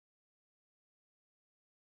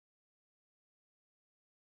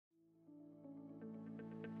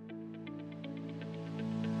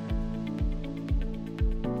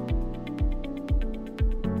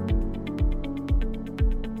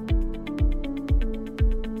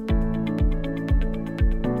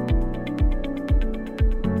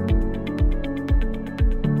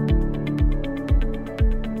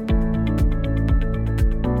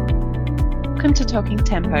Talking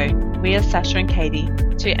Tempo. We are Sasha and Katie,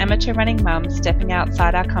 two amateur running mums stepping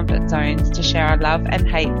outside our comfort zones to share our love and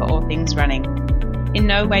hate for all things running. In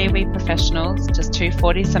no way are we professionals, just two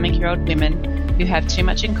 40-something-year-old women who have too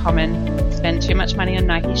much in common, spend too much money on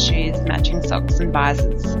Nike shoes, matching socks and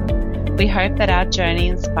visors. We hope that our journey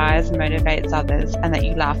inspires and motivates others and that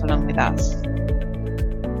you laugh along with us.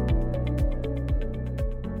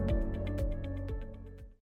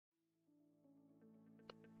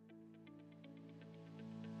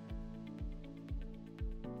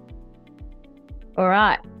 All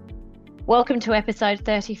right. Welcome to episode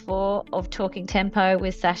 34 of Talking Tempo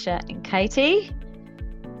with Sasha and Katie.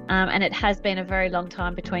 And it has been a very long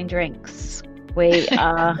time between drinks. We say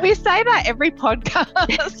that every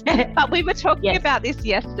podcast, but we were talking about this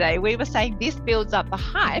yesterday. We were saying this builds up the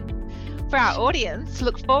hype for our audience.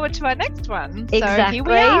 Look forward to our next one. Exactly. So here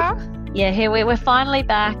we are. Yeah, here we're finally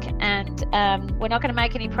back, and we're not going to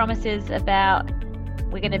make any promises about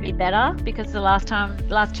we're going to be better, because the last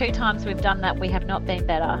two times we've done that, we have not been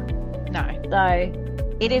better. No.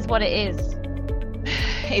 So it is what it is.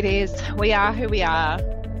 It is. We are who we are.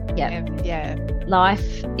 Yeah.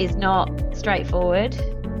 Life is not straightforward.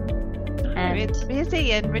 And it's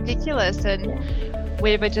busy and ridiculous. And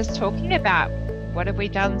we were just talking about what have we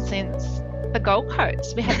done since the Gold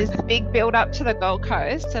Coast. We had this big build up to the Gold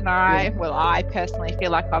Coast, and I personally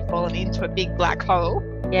feel like I've fallen into a big black hole.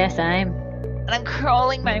 Yeah, same. And I'm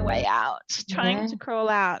crawling my way out, trying to crawl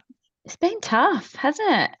out. It's been tough, hasn't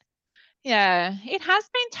it? Yeah, it has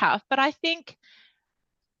been tough, but I think,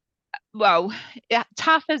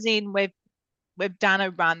 tough as in we've done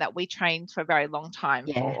a run that we trained for a very long time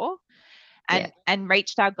for and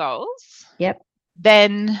reached our goals. Yep.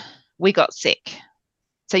 Then we got sick.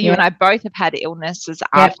 So you and I both have had illnesses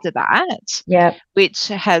after that, which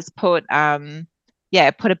has put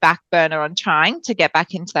a back burner on trying to get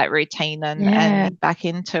back into that routine and back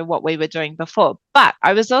into what we were doing before. But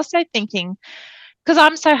I was also thinking, because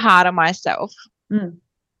I'm so hard on myself,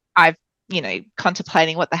 I've,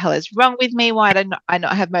 contemplating what the hell is wrong with me, why do I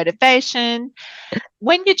not have motivation?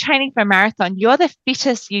 When you're training for a marathon, you're the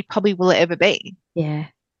fittest you probably will ever be. Yeah.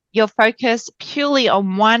 You're focused purely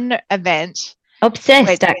on one event.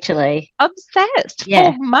 Obsessed, actually. Obsessed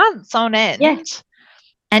for months on end. Yeah.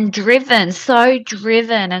 And so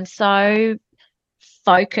driven and so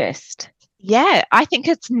focused. Yeah, I think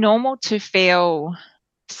it's normal to feel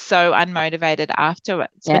so unmotivated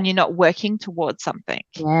afterwards when you're not working towards something.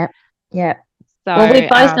 Yeah. So, well, we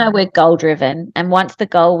both know we're goal driven, and once the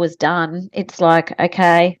goal was done, it's like,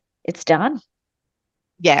 okay, it's done.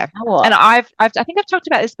 Yeah. And I think I've talked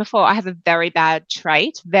about this before. I have a very bad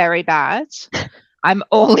trait, very bad. I'm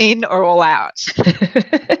all in or all out.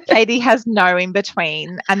 Katie has no in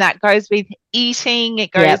between, and that goes with eating.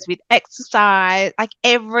 It goes with exercise, like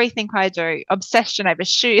everything I do. Obsession over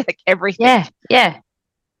shoes, like everything. Yeah.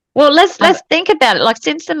 Well, let's think about it. Like,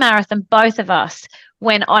 since the marathon, both of us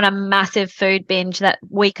went on a massive food binge that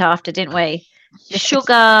week after, didn't we? The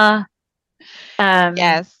sugar.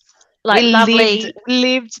 Yes. Like, we lovely.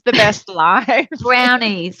 Lived the best life.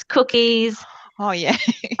 Brownies, cookies. Oh, yeah.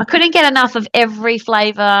 I couldn't get enough of every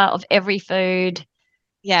flavour of every food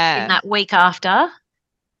in that week after.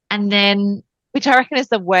 And then... Which I reckon is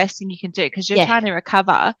the worst thing you can do, because you're trying to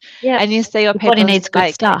recover and you see your body needs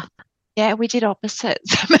good stuff. Yeah, we did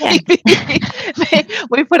opposites. Maybe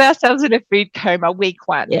we put ourselves in a food coma week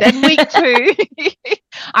 1. Yeah. Then week 2,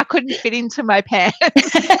 I couldn't fit into my pants.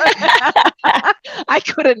 I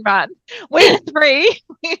couldn't run. Week 3...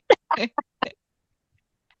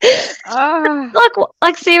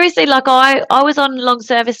 like seriously, like I was on long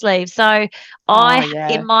service leave, so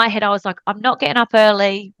in my head I was like, I'm not getting up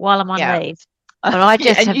early while I'm on leave. But I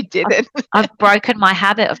just you didn't. I've broken my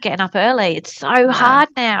habit of getting up early. It's so hard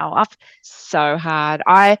now. So hard.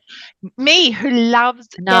 Me who loves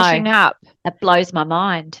getting up. That blows my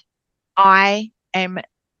mind. I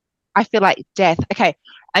feel like death. Okay,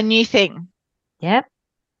 a new thing. Yep.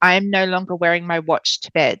 I am no longer wearing my watch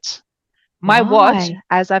to bed. My watch,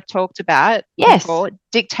 as I've talked about before,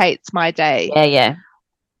 dictates my day. Yeah.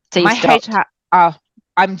 So you stopped.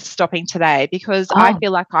 I'm stopping today because I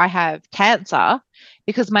feel like I have cancer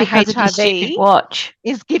because my HRV watch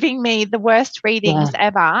is giving me the worst readings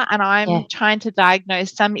ever, and I'm trying to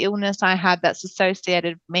diagnose some illness I have that's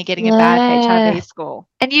associated with me getting a bad HRV score.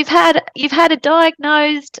 And you've had a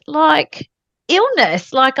diagnosed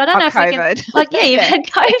illness, like I don't know if COVID. You've had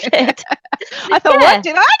COVID. I thought, what? I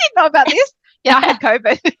didn't know about this. Yeah, I had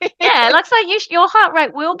COVID. So your heart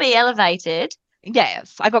rate will be elevated.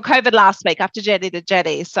 Yes, I got COVID last week after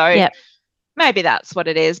Jetty. So maybe that's what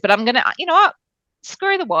it is. But I'm going to, you know what?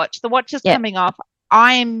 Screw the watch. The watch is coming off.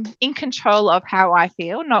 I'm in control of how I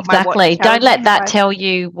feel, not exactly. my watch. Don't let that tell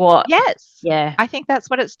you what. Yes. Yeah. I think that's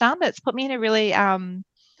what it's done. It's put me in a really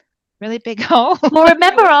really big hole. Well,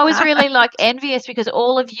 remember, I was really like envious because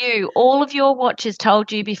all of your watches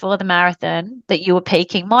told you before the marathon that you were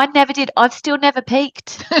peaking. Mine never did. I've still never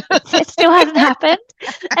peaked. It still hasn't happened.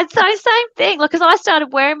 And so same thing. Like, as I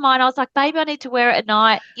started wearing mine, I was like, baby, I need to wear it at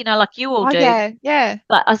night, like you all do. Yeah.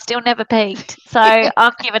 But I still never peaked. So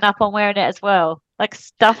I've given up on wearing it as well. Like,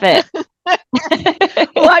 stuff it.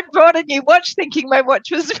 Well, I brought a new watch thinking my watch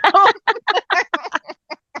was wrong.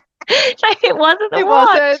 It wasn't the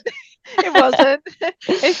watch. It wasn't.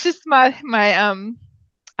 It's just my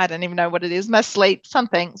I don't even know what it is, my sleep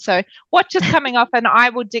something. So watch is coming off and I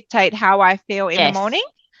will dictate how I feel in the morning.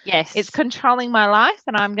 Yes. It's controlling my life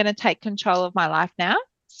and I'm going to take control of my life now.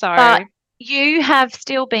 So but you have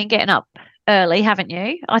still been getting up early, haven't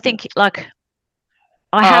you? I think like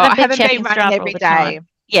I haven't been running every day. Time.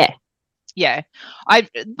 Yeah. Yeah.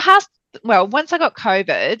 Once I got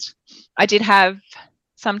COVID, I did have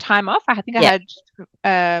some time off. I think I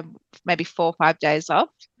had maybe 4 or 5 days off.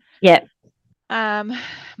 Yeah.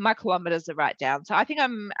 My kilometers are right down. So I think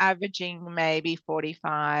I'm averaging maybe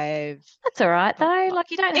 45. That's all right though.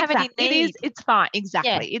 Like you don't have any need. It's fine.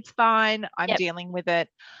 Exactly. Yeah. It's fine. I'm yep. dealing with it.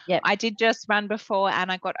 Yep. I did just run before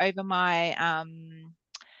and I got over my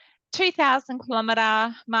 2,000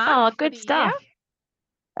 kilometer mark. Oh, good stuff. Year.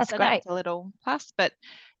 That's great. That's a little plus, but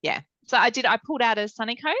yeah. So I pulled out of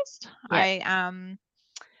Sunny Coast. Yep. I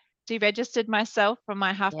deregistered myself from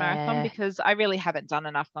my half marathon because I really haven't done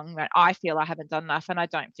enough long run. I feel I haven't done enough and I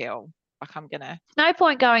don't feel like I'm gonna. No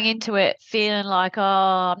point going into it feeling like, oh,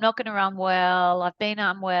 I'm not gonna run well, I've been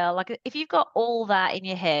unwell. Like if you've got all that in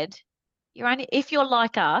your head, if you're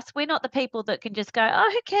like us, we're not the people that can just go, oh,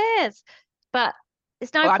 who cares? But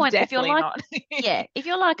there's no point if you're like if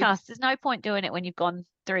you're like us, there's no point doing it when you've gone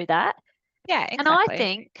through that. Yeah, exactly. And I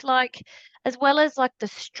think like as well as like the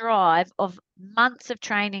strive of months of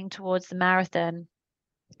training towards the marathon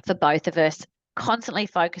for both of us, constantly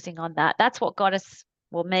focusing on that. That's what got us,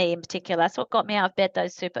 well, me in particular, that's what got me out of bed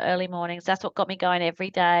those super early mornings. That's what got me going every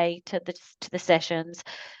day to the sessions.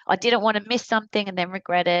 I didn't want to miss something and then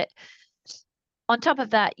regret it. On top of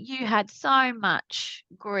that, you had so much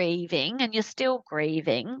grieving and you're still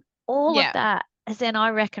grieving. All of that. As then I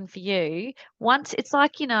reckon for you, once it's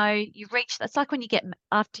like, you reach, it's like when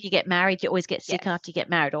after you get married, you always get sick after you get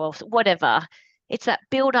married or whatever. It's that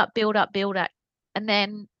build up. And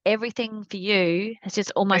then everything for you has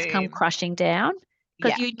just almost come crushing down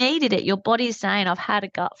because you needed it. Your body's saying, I've had a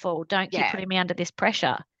gutful. Don't keep putting me under this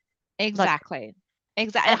pressure. Exactly.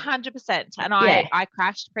 Exactly. 100%. And I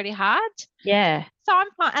crashed pretty hard. Yeah. So I'm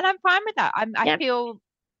fine. And I'm fine with that. I feel,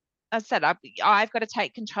 as I said, I've got to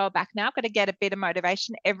take control back now. I've got to get a bit of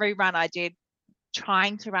motivation. Every run I did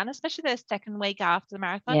trying to run, especially the second week after the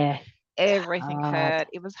marathon, everything hurt.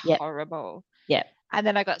 It was horrible. Yeah. And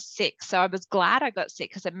then I got sick. So I was glad I got sick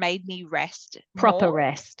because it made me rest. Proper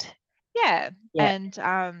rest. Yeah. And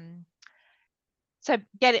so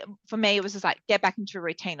for me, it was just like, get back into a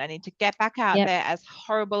routine. I need to get back out there as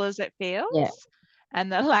horrible as it feels. Yeah. And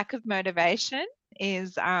the lack of motivation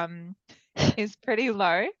is pretty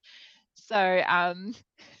low. So I'm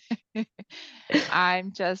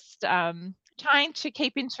just trying to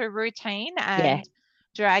keep into a routine and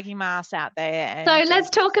dragging my ass out there. And so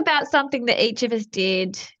let's talk about something that each of us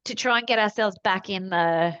did to try and get ourselves back in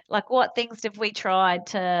like what things have we tried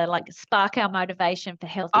to like spark our motivation for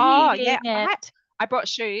healthy eating? I brought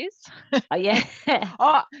shoes. Oh, yeah.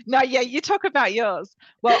 Oh, no, yeah, you talk about yours.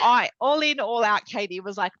 Well, all in, all out, Katie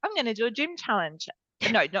was like, I'm going to do a gym challenge.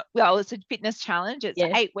 Well, it's a fitness challenge. It's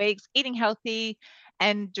 8 weeks, eating healthy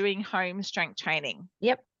and doing home strength training.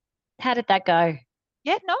 Yep. How did that go?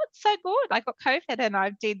 Yeah, no, it's so good. I got COVID and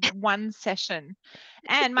I did one session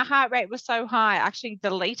and my heart rate was so high. I actually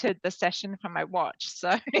deleted the session from my watch.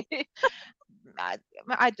 So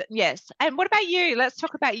yes. And what about you? Let's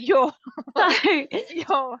talk about your.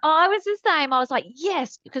 I was the same. I was like,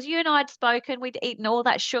 yes, because you and I had spoken. We'd eaten all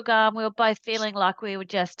that sugar, and we were both feeling like we were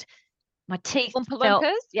just. My teeth Oompa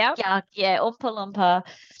Loompas. Yeah, Oompa Loompa.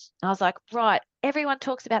 I was like, right. Everyone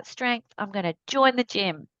talks about strength. I'm going to join the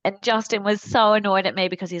gym. And Justin was so annoyed at me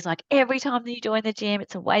because he's like, every time that you join the gym,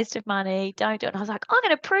 it's a waste of money. Don't do it. And I was like, I'm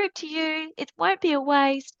going to prove to you it won't be a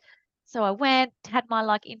waste. So I went, had my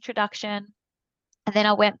like introduction. And then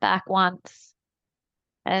I went back once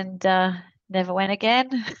and never went again.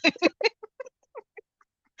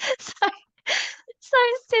 So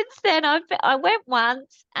since then, I went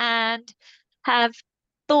once and have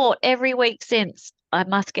thought every week since I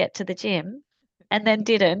must get to the gym. and then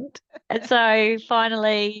didn't. And so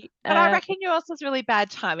finally. But I reckon yours was really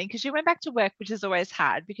bad timing because you went back to work, which is always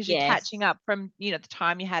hard because you're catching up from, the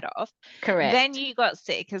time you had off. Correct. Then you got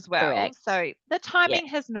sick as well. Correct. So the timing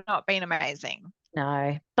has not been amazing.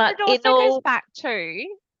 No. But it also goes back to,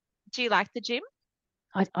 do you like the gym?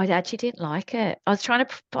 I actually didn't like it. I was trying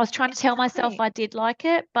to tell myself I did like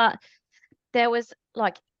it, but there was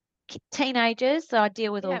like teenagers that I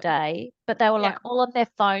deal with all day, but they were like all on their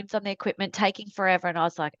phones, on their equipment, taking forever. And I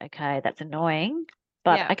was like, okay, that's annoying,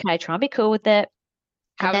 but okay, try and be cool with it.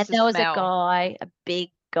 And then there was a guy, a big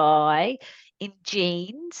guy in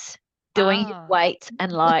jeans doing his weights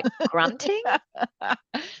and like grunting.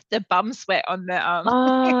 The bum sweat on the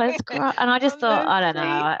it's great. And I just thought, I don't know.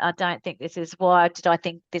 I don't think this is, why did I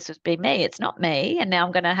think this would be me? It's not me. And now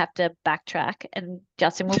I'm going to have to backtrack, and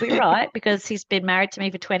Justin will be right because he's been married to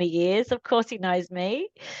me for 20 years. Of course he knows me.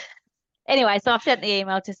 Anyway, so I've sent the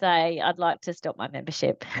email to say I'd like to stop my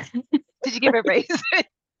membership. Did you give a reason?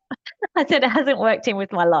 I said it hasn't worked in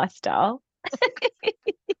with my lifestyle.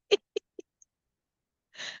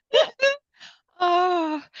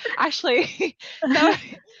 Oh, actually,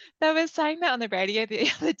 they were saying that on the radio the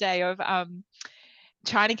other day of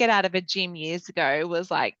trying to get out of a gym years ago was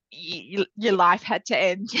like your life had to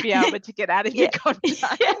end to be able to get out of your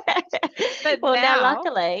contract. But now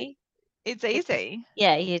luckily it's easy.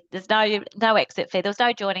 There's no exit fee. There was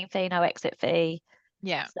no joining fee, no exit fee.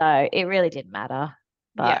 Yeah. So it really didn't matter.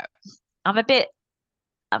 But I'm a bit.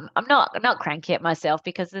 I'm not cranky at myself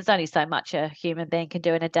because there's only so much a human being can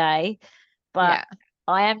do in a day. But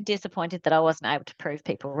I am disappointed that I wasn't able to prove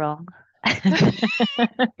people wrong.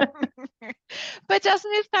 But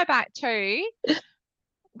doesn't this go back to,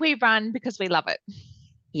 we run because we love it?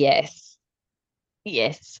 Yes.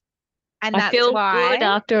 And that's feel why good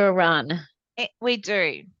after a run. We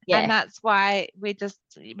do. Yeah. And that's why we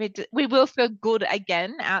will feel good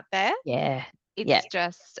again out there. Yeah. It's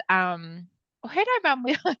just who did I run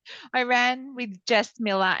with? I ran with Jess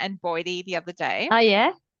Miller and Boydie the other day. Oh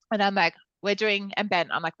yeah. And I'm like, we're doing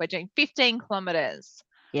 15 kilometers.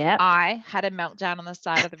 Yeah. I had a meltdown on the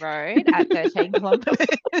side of the road at 13 kilometers.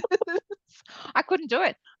 I couldn't do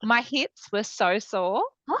it. My hips were so sore.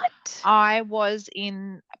 What? I was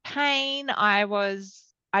in pain. I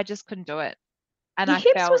just couldn't do it. And your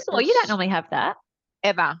hips were sore. You don't normally have that.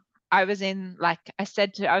 Ever. I was in, like I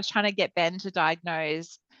said, I was trying to get Ben to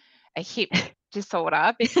diagnose a hip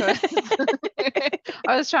disorder because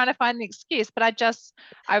I was trying to find an excuse, but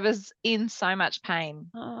I was in so much pain.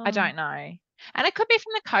 I don't know. And it could be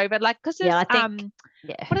from the COVID, like, because there's, what are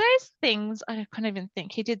those things? I can't even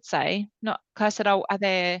think. He did say, not, because I said, oh, are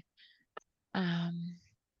there,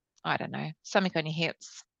 I don't know, something on your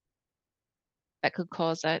hips that could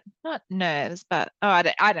cause it? Not nerves, but, I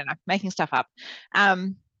don't know, making stuff up.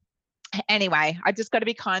 Anyway, I just got to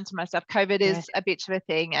be kind to myself. COVID is a bitch of a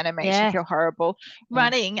thing and it makes you feel horrible.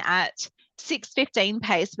 Running at 6:15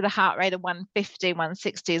 pace with a heart rate of 150,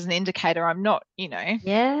 160 is an indicator I'm not,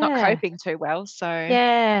 not coping too well. So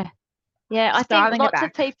I think lots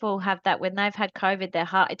of people have that when they've had COVID,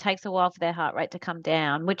 it takes a while for their heart rate to come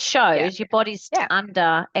down, which shows your body's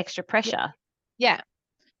under extra pressure.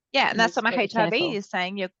 Yeah, and that's what my HRV is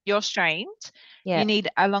saying. You're strained. Yeah. You need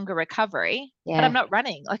a longer recovery. Yeah. But I'm not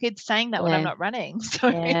running. Like, it's saying that when I'm not running. So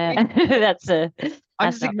I'm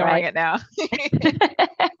just ignoring it now. So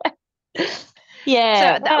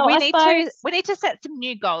we need to set some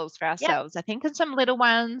new goals for ourselves, I think, and some little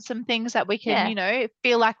ones, some things that we can,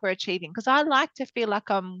 feel like we're achieving. Because I like to feel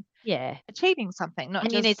like I'm achieving something.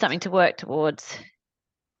 You need something to work towards.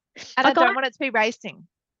 And I don't want it to be racing.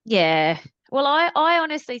 Yeah. Well, I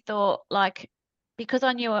honestly thought, like, because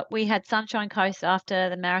I knew we had Sunshine Coast after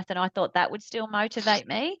the marathon, I thought that would still motivate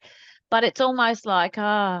me. But it's almost like,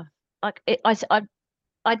 I have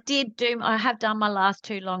done my last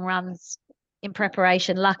 2 long runs in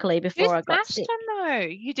preparation, luckily, before I got sick. You smashed them, though.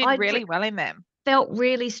 You did really well in them. Felt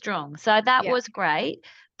really strong. So that was great.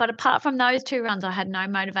 But apart from those 2 runs, I had no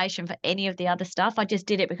motivation for any of the other stuff. I just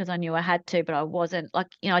did it because I knew I had to, but I wasn't I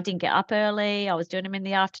didn't get up early. I was doing them in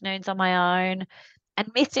the afternoons on my own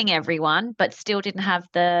and missing everyone, but still didn't have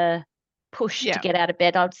the push to get out of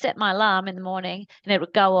bed. I'd set my alarm in the morning and it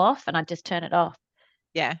would go off and I'd just turn it off.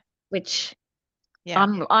 Yeah. Which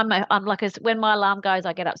I'm like, when my alarm goes,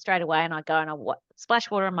 I get up straight away and I go and I splash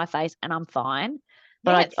water on my face and I'm fine.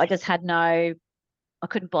 But I just had I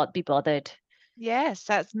couldn't be bothered. Yes,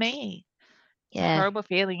 that's me. It's a horrible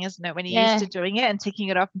feeling, isn't it? When you're used to doing it and ticking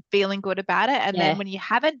it off and feeling good about it. And then when you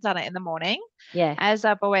haven't done it in the morning, as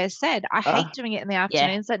I've always said, I hate doing it in the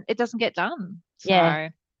afternoons and it doesn't get done. So. Yeah.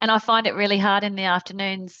 And I find it really hard in the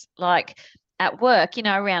afternoons. Like, at work,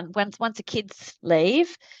 around once the kids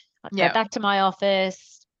leave, I go back to my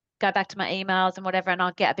office, go back to my emails and whatever, and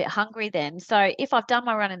I'll get a bit hungry then. So if I've done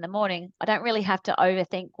my run in the morning, I don't really have to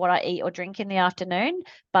overthink what I eat or drink in the afternoon.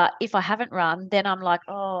 But if I haven't run, then I'm like,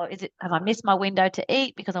 oh, have I missed my window to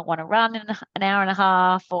eat because I want to run in an hour and a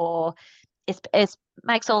half, or it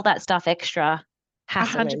makes all that stuff extra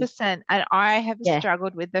hassly. 100%. And I have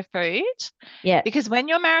struggled with the food. Yeah. Because when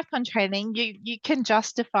you're marathon training, you can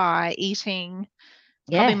justify eating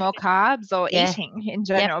probably more carbs or eating in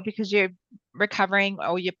general because you're recovering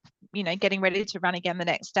or you're getting ready to run again the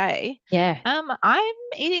next day. I'm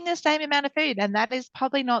eating the same amount of food, and that is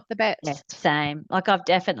probably not the best. Same. Like, I've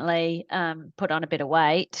definitely put on a bit of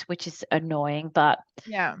weight, which is annoying, but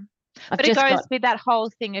but it goes with that whole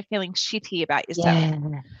thing of feeling shitty about yourself.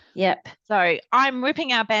 So I'm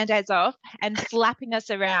ripping our band-aids off and slapping us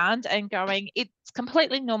around and going, it's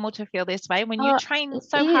completely normal to feel this way when you train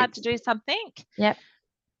so hard to do something.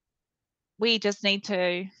 We just need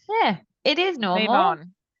to it is normal. Move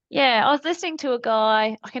on. I was listening to a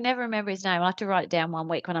guy, I can never remember his name. I have to write it down one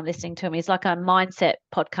week when I'm listening to him. He's like a mindset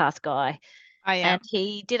podcast guy. And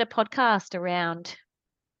he did a podcast around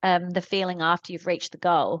the feeling after you've reached the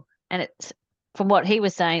goal. And it's, from what he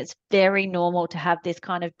was saying, it's very normal to have this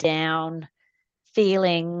kind of down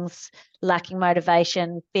feelings, lacking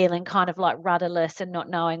motivation, feeling kind of like rudderless and not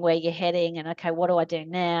knowing where you're heading and, okay, what do I do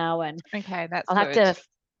now? And that's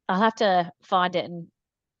I'll have to find it and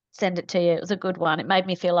send it to you. It was a good one. It made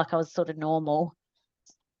me feel like I was sort of normal.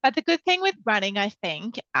 But the good thing with running, I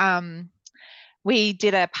think, we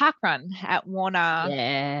did a park run at Warner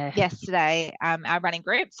yesterday, our running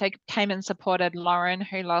group. So came and supported Lauren,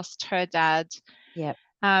 who lost her dad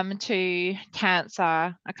to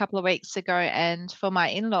cancer a couple of weeks ago. And for my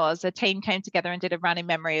in-laws, the team came together and did a run in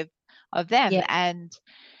memory of them. And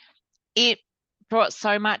it brought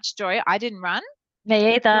so much joy. I didn't run.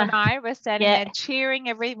 Me either. You and I were standing there cheering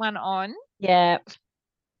everyone on.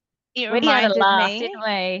 It reminded had a laugh, didn't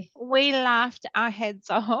we? We laughed our heads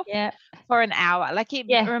off for an hour. Like, it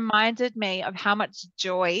reminded me of how much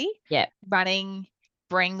joy running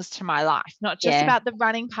brings to my life. Not just about the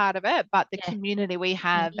running part of it, but the community we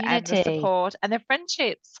have and the support and the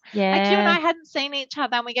friendships. Like, you and I hadn't seen each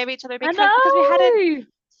other, and we gave each other a big hug because we hadn't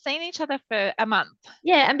seen each other for a month.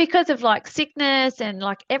 And because of like sickness, and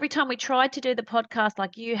like every time we tried to do the podcast,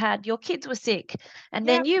 like your kids were sick, and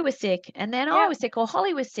then you were sick, and then I was sick, or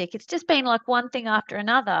Holly was sick. It's just been like one thing after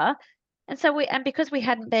another. And so because we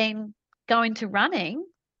hadn't been going to running,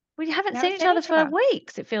 we haven't seen each other for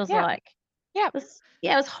weeks, it feels like. It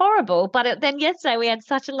was horrible. But then yesterday we had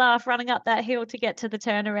such a laugh running up that hill to get to the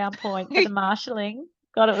turnaround point for the marshalling.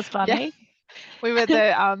 God, it was funny. We were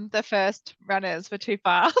the first runners were too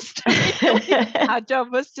fast. Our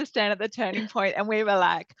job was to stand at the turning point, and we were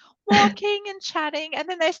like walking and chatting, and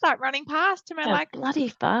then they start running past, and we're like, bloody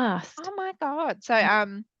fast. Oh my God. So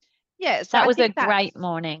so that was a great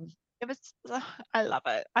morning. It was I love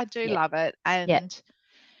it. I do love it. And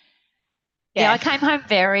I came home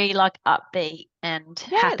very like upbeat and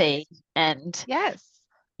happy, and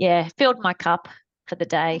filled my cup for the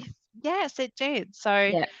day. Yes, it did.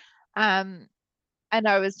 So and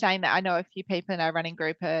I was saying that I know a few people in our running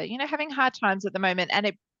group are, having hard times at the moment, and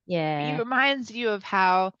it reminds you of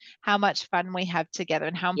how much fun we have together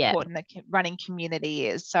and how important the running community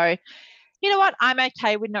is. So, you know what? I'm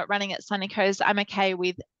okay with not running at Sunny Coast. I'm okay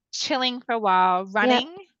with chilling for a while, running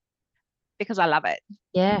because I love it.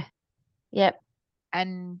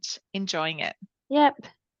 And enjoying it.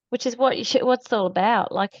 Which is what what's it all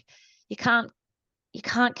about. Like, you can't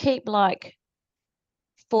keep like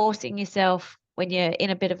forcing yourself when you're in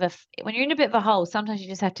a bit of a hole. Sometimes you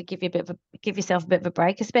just have to give yourself a bit of a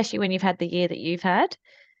break, especially when you've had the year that you've had.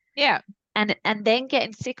 And then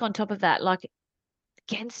getting sick on top of that, like,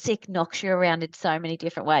 getting sick knocks you around in so many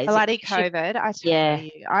different ways. Bloody COVID, I tell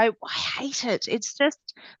you. I hate it. It's just,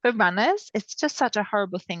 for runners, it's just such a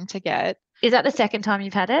horrible thing to get. Is that the second time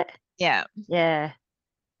you've had it? Yeah.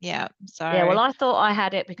 So well, I thought I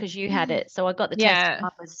had it because you had it, so I got the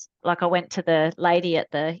test. I went to the lady at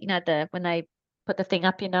the when they put the thing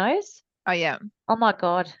up your nose. Oh my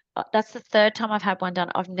God, that's the third time I've had one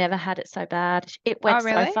done. I've never had it so bad. It went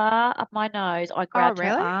so far up my nose. I grabbed her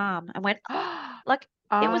arm and went like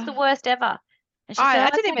it was the worst ever. And she said,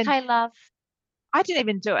 "Okay, love." I didn't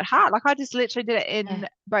even do it hard. Like, I just literally did it in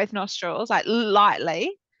both nostrils, like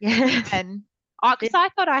lightly. And because I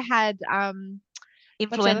thought I had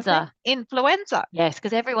influenza. Influenza. Yes,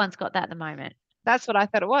 because everyone's got that at the moment. That's what I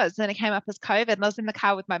thought it was. Then it came up as COVID, and I was in the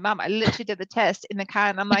car with my mum. I literally did the test in the car,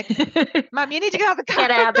 and I'm like, Mum, you need to get out of the car.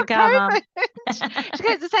 Get out of the car, Mum. She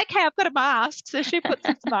goes, it's okay, I've got a mask. So she puts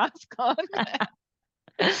this mask on.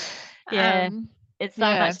 Yeah. It's so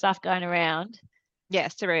much stuff going around.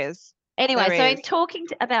 Yes, there is. Anyway, so in talking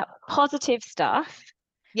about positive stuff,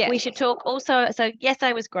 we should talk also. So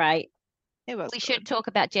yesterday was great. It was. We should talk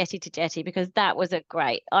about Jetty to Jetty, because that was a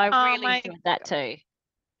great. I really enjoyed that too.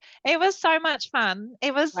 It was so much fun.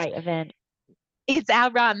 It was a great event. It's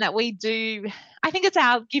our run that we do. I think it's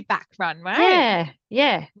our give back run, right? Yeah,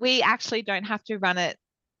 yeah. We actually don't have to run it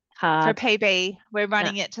hard for PB. We're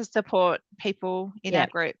running it to support people in our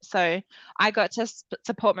group. So I got to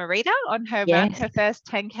support Marita on her run, her first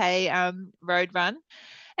 10K road run,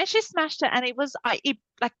 and she smashed it. And it was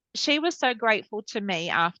she was so grateful to me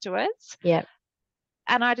afterwards. Yeah.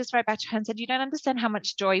 And I just wrote back to her and said, you don't understand how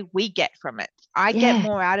much joy we get from it. I get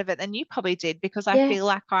more out of it than you probably did, because I feel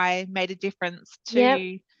like I made a difference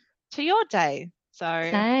to your day. So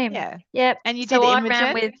same. Yeah. And you did Imogen? I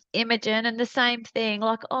ran with Imogen, and the same thing.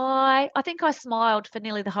 Like I think I smiled for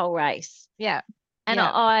nearly the whole race. Yeah. And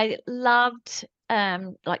I loved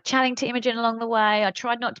like chatting to Imogen along the way. I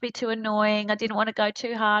tried not to be too annoying. I didn't want to go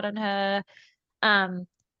too hard on her.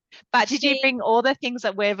 But did you bring all the things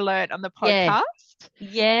that we've learned on the podcast?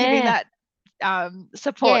 Yeah. Giving that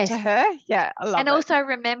support to her. Yeah, I love it. And also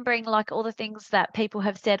remembering like all the things that people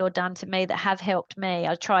have said or done to me that have helped me.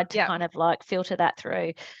 I tried to kind of like filter that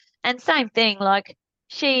through. And same thing, like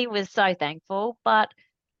she was so thankful, but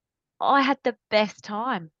I had the best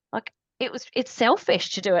time. Like it's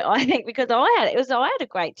selfish to do it, I think, because I had a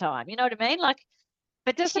great time. You know what I mean? Like,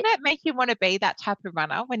 but doesn't it make you want to be that type of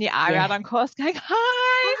runner when you are out on course going,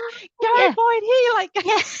 hi, go Boyd here? Like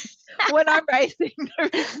when I'm racing, there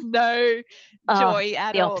is no joy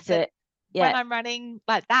at all. Opposite. When I'm running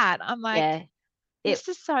like that, I'm like, this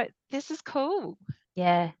is cool.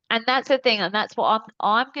 Yeah. And that's the thing. And that's what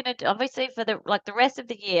I'm gonna do. Obviously for the rest of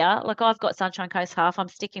the year, like I've got Sunshine Coast Half, I'm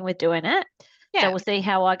sticking with doing it. Yeah. So we'll see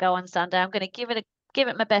how I go on Sunday. I'm gonna give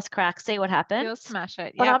it my best crack, see what happens. You'll smash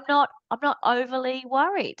it. But I'm not overly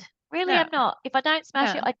worried. Really, I'm not. If I don't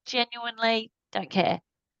smash it, I genuinely don't care.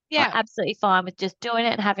 Yeah. I'm absolutely fine with just doing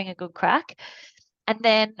it and having a good crack. And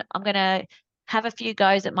then I'm gonna have a few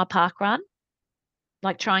goes at my park run,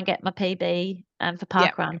 like try and get my PB for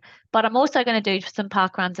park run. But I'm also going to do some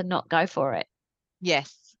park runs and not go for it.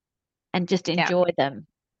 Yes. And just enjoy them.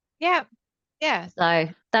 Yeah. Yeah. So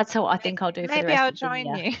that's what I think I'll do for the rest of the year. Maybe I'll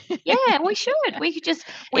join you. Yeah, we should. We could just.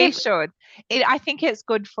 We should. I think it's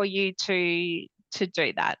good for you to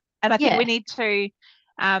do that. And I think we need to.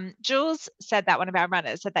 Jules said that, one of our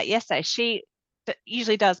runners said that yesterday. She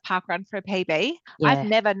usually does park run for a PB. Yeah. I've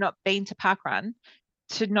never not been to park run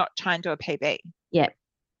to not try and do a PB. Yeah.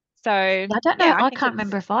 So I don't know. I can't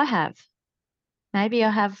remember if I have. Maybe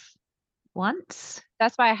I have once.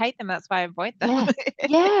 That's why I hate them. That's why I avoid them.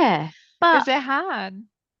 Yeah. But because they're hard.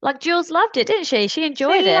 Like Jules loved it, didn't she? She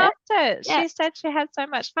enjoyed it. She loved it. Yeah. She said she had so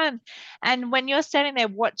much fun. And when you're standing there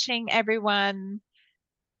watching everyone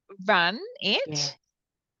run it,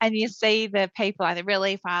 and you see the people, like the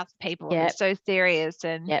really fast people, they're so serious,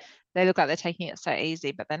 and they look like they're taking it so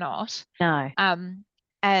easy, but they're not. No.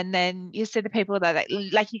 And then you see the people that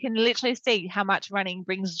like you can literally see how much running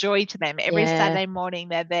brings joy to them. Every Saturday morning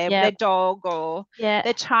they're there with their dog or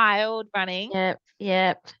their child running.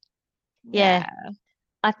 Yeah.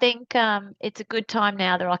 I think it's a good time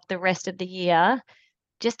now, like the rest of the year,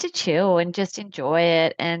 just to chill and just enjoy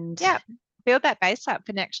it and build that base up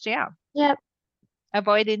for next year. Yep.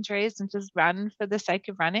 Avoid injuries and just run for the sake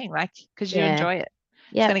of running, like because you enjoy it.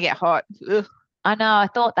 It's going to get hot. Ugh. I know. I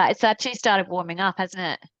thought that it's actually started warming up, hasn't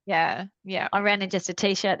it? Yeah. I ran in just a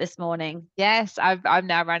t-shirt this morning. Yes, I'm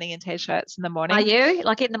now running in t-shirts in the morning. Are you?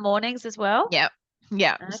 Like in the mornings as well? Yeah.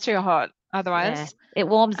 It's too hot otherwise. It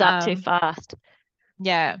warms up too fast.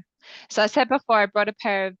 Yeah. So I said before, I brought a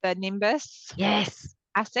pair of the Nimbus. Yes.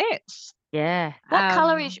 Assets. Yeah.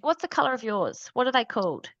 What's the color of yours? What are they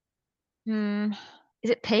called? Is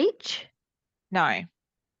it peach? No.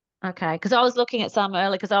 Okay, because I was looking at some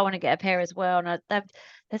earlier because I want to get a pair as well, and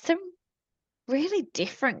there's some really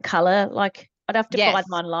different color. Like I'd have to buy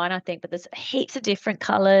them online, I think, but there's heaps of different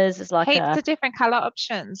colors. There's like heaps of different color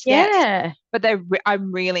options. Yeah, yes. But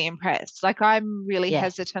I'm really impressed. Like I'm really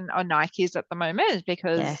hesitant on Nikes at the moment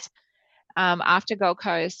because after Gold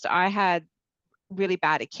Coast, I had really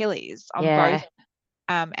bad Achilles on both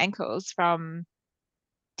ankles from.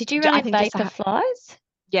 Did you run in Vaporflies?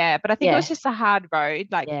 Yeah, but I think it was just a hard road.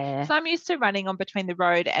 Like, so I'm used to running on between the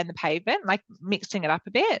road and the pavement, like mixing it up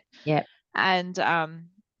a bit. Yeah. And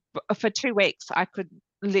for 2 weeks, I could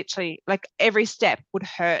literally like every step would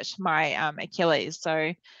hurt my Achilles.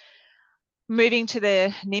 So moving to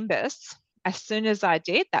the Nimbus, as soon as I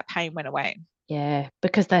did, that pain went away. Yeah,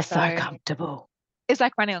 because they're so comfortable. It's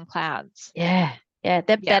like running on clouds. Yeah. Yeah,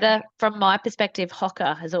 they're better from my perspective.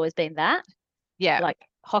 Hoka has always been that. Yeah. Like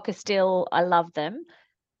Hoka still, I love them,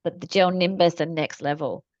 but the Gel Nimbus are next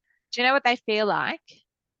level. Do you know what they feel like?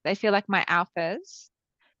 They feel like my Alphas,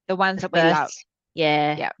 the ones that we love.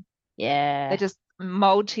 Yeah. Yeah. Yeah. They just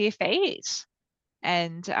mold to your feet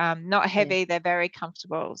and not heavy. Yeah. They're very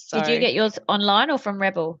comfortable. So did you get yours online or from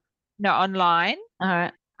Rebel? No, online. All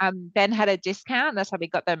right. Ben had a discount. That's how we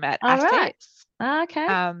got them at ASICS. Right. Oh,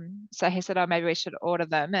 okay. So he said, maybe we should order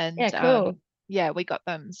them. And yeah, cool. We got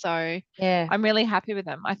them. So yeah, I'm really happy with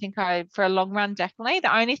them. I think for a long run, definitely.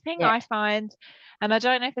 The only thing I find, and I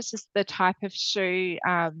don't know if it's just the type of shoe,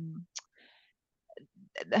 a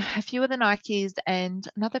few of the Nikes and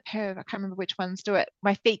another pair of, I can't remember which ones do it.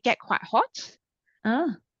 My feet get quite hot.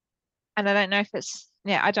 Oh. And I don't know if it's,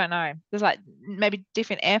 I don't know. There's like maybe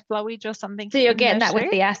different air flowage or something. So you're getting that with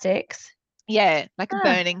the ASICS? Yeah, like a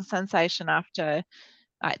burning sensation after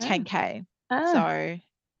 10K. So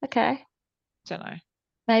okay. Don't know.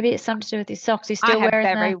 Maybe it's something to do with your socks. You're still wearing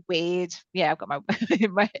very weird. Yeah, I've got my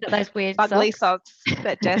those weird ugly socks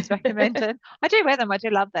that Jess recommended. I do wear them. I do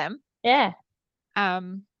love them. Yeah. I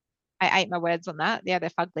ate my words on that. Yeah, they're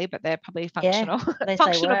fugly, but they're probably functional. Yeah,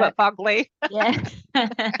 functional but fugly. Yeah.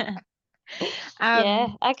 Yeah.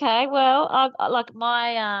 Okay. Well, like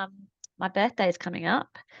my birthday is coming up.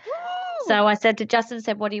 Woo! So I said to Justin,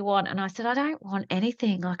 what do you want? And I said, I don't want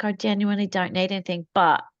anything. Like I genuinely don't need anything,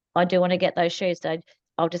 but I do want to get those shoes. So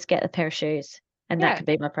I'll just get a pair of shoes and that could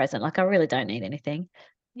be my present. Like I really don't need anything.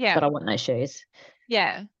 Yeah. But I want those shoes.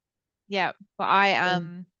 Yeah. Yeah. Well, I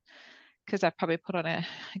because I've probably put on a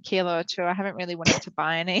kilo or two. I haven't really wanted to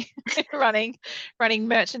buy any running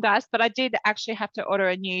merchandise, but I did actually have to order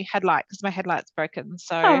a new headlight because my headlight's broken.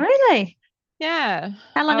 So oh really? Yeah.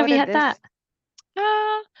 How long have you had that?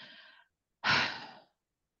 I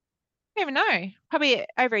don't even know. Probably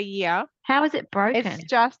over a year. How is it broken? It's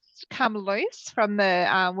just come loose from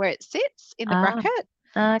the where it sits in the bracket.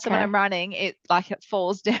 Okay. So when I'm running, it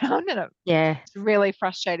falls down and it's really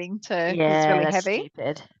frustrating because it's really heavy.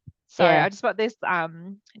 Stupid. So I just bought this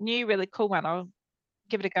new really cool one. I'll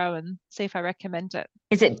give it a go and see if I recommend it.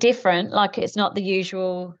 Is it different? Like it's not the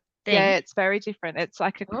usual thing? Yeah, it's very different. It's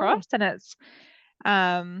like a cross and it's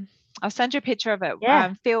I'll send you a picture of it.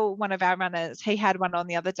 Phil, one of our runners, he had one on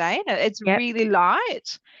the other day. And it's really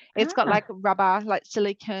light. It's got like rubber, like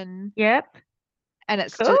silicone. Yep. And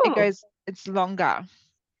it's it's longer.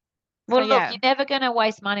 Well, look, you're never going to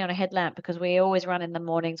waste money on a headlamp because we always run in the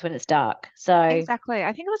mornings when it's dark. So exactly.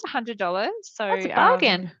 I think it was $100. So that's a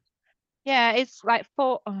bargain. Yeah, it's like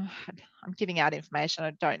I'm giving out information.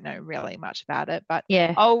 I don't know really much about it, but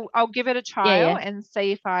I'll give it a trial and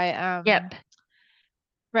see if I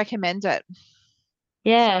recommend it.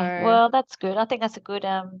 Yeah, so, well, that's good. I think that's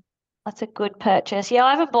a good purchase. Yeah,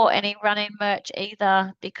 I haven't bought any running merch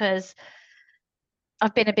either because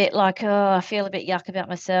I've been a bit like, I feel a bit yuck about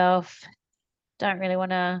myself. Don't really want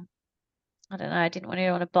to, I don't know, I didn't really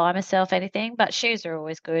want to buy myself anything, but shoes are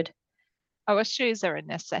always good. Oh, well, shoes are a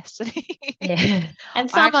necessity. Yeah. And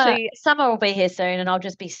summer will be here soon and I'll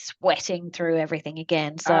just be sweating through everything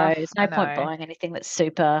again. So there's no point buying anything that's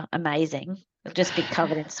super amazing. It'll just be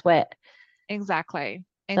covered in sweat. Exactly.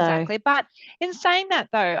 But in saying that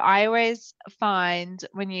though, I always find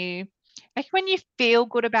when you feel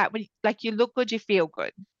good about you look good, you feel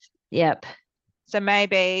good. Yep. So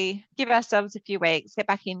maybe give ourselves a few weeks, get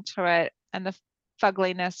back into it, and the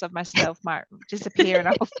fugliness of myself might disappear and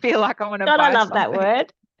I'll feel like I want to buy I love something. that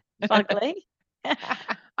word. Fugly.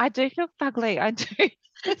 I do feel fugly. I do.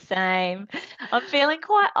 Same. I'm feeling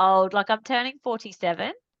quite old. Like I'm turning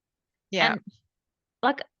 47. Yeah. And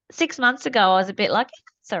like 6 months ago, I was a bit like,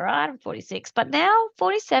 it's all right, I'm 46. But now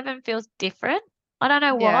 47 feels different. I don't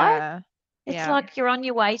know why. It's like you're on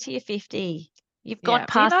your way to your 50. You've gone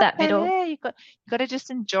past that middle. Yeah, you've got to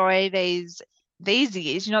just enjoy these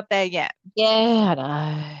years. You're not there yet. Yeah, I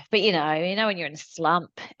know. But you know when you're in a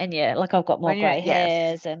slump and like I've got more grey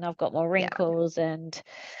hairs and I've got more wrinkles and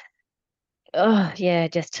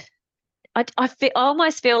just I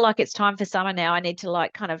almost feel like it's time for summer now. I need to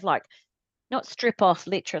like kind of like not strip off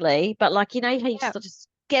literally, but like how you just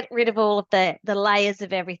get rid of all of the layers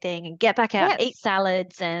of everything and get back out and eat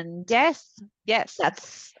salads and yes.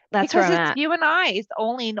 That's because where I'm at. You and I, it's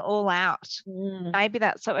all in, all out. Maybe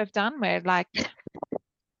that's what we've done. We're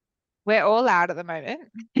all out at the moment.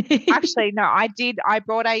 Actually, no, I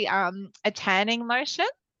brought a tanning lotion.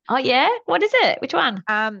 Oh yeah, what is it? Which one?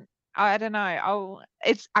 I don't know. Oh,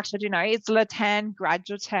 it's actually, do you know, it's Le Tan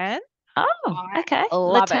Gradual Tan. Oh, okay.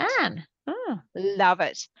 Love it. Latan. Oh, Love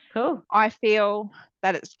it. cool. I feel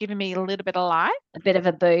that it's given me a little bit of life. A bit of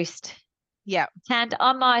a boost. Yeah. Tanned.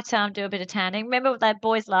 I might do a bit of tanning. Remember that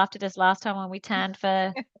boys laughed at us last time when we tanned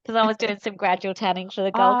because I was doing some gradual tanning for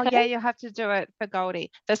the Gold Coast. Yeah, you'll have to do it for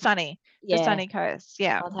Goldie, for Sunny, Yeah. the Sunny Coast.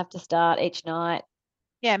 Yeah. I'll have to start each night.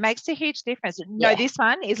 Yeah, it makes a huge difference. No, this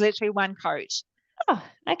one is literally one coat. Oh,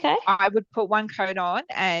 okay. I would put one coat on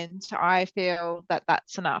and I feel that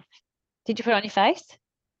that's enough. Did you put it on your face?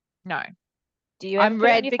 No. Do you ever I'm put it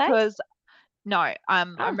on red your because face? no,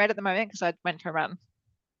 I'm red at the moment because I went for a run.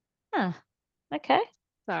 Oh, okay.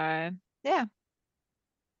 So yeah.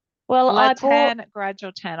 Well, I bought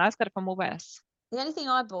Gradual Tan. I just got it from Woolworths. The only thing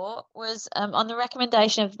I bought was on the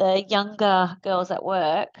recommendation of the younger girls at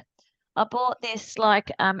work. I bought this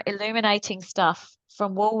like illuminating stuff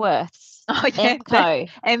from Woolworths. Oh yeah, MCO.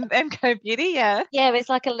 MCO Beauty, yeah. Yeah, it's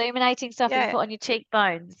like illuminating stuff you put on your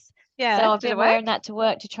cheekbones. Yeah. So I've been wearing that to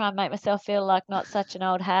work to try and make myself feel like not such an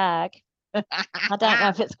old hag. I don't know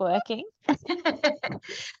if it's working.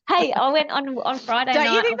 Hey, I went on Friday night.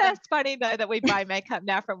 Don't you think that's funny though that we buy makeup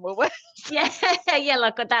now from Woolworths? Yeah,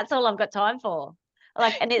 look, that's all I've got time for.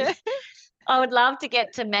 Like, and I would love to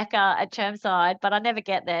get to Mecca at Chermside, but I never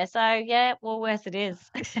get there. So yeah, Woolworths it is.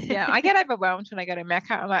 Yeah, I get overwhelmed when I go to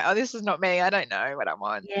Mecca. I'm like, oh, this is not me. I don't know what I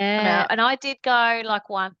want. Yeah, and I did go like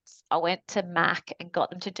once. I went to MAC and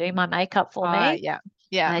got them to do my makeup for me. Yeah.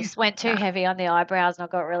 Yeah. And they just went too heavy on the eyebrows and I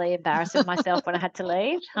got really embarrassed with myself when I had to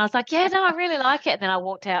leave. I was like, yeah, no, I really like it. And then I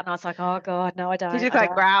walked out and I was like, oh God, no, I don't. Did you look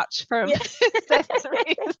like Grouch from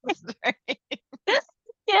Sesame Street?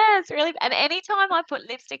 Yeah, it's really, and anytime I put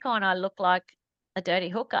lipstick on, I look like a dirty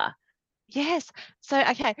hooker. Yes. So,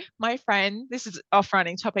 okay, my friend, this is off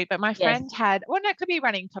running topic, but my friend had, well, no, it could be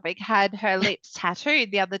running topic, had her lips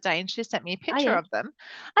tattooed the other day and she sent me a picture of them.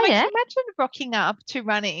 Can you imagine rocking up to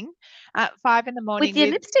running at 5 a.m. with your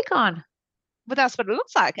lipstick on? Well, that's what it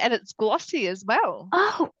looks like. And it's glossy as well.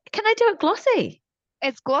 Oh, can they do it glossy?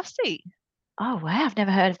 It's glossy. Oh, wow. I've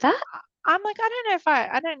never heard of that. I'm like, I don't know if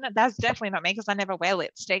I don't know. That's definitely not me because I never wear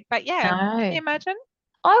lipstick. But yeah, can you imagine?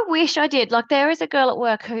 I wish I did. Like there is a girl at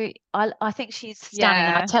work who I think she's stunning.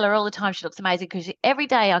 And I tell her all the time she looks amazing because every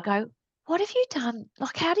day I go, what have you done?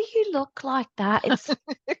 Like, how do you look like that? It's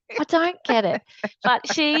I don't get it.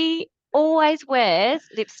 But she always wears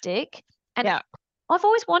lipstick. And I've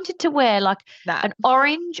always wanted to wear like an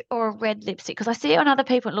orange or a red lipstick because I see it on other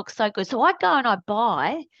people. It looks so good. So I go and I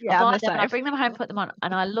buy them and I bring them home, put them on,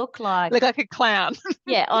 and I look like a clown.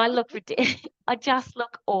 Yeah, I look ridiculous. I just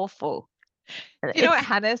look awful. You know what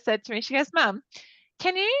Hannah said to me? She goes, Mum,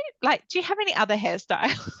 can you do you have any other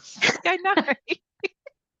hairstyles? I go, no.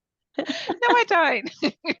 No, I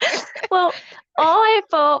don't. Well, I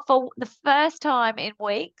for the first time in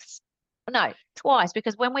weeks, no, twice,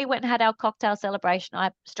 because when we went and had our cocktail celebration,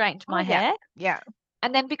 I straightened my hair. Yeah.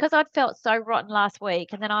 And then because I'd felt so rotten last week,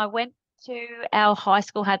 and then I went to our high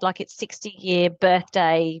school had like its 60-year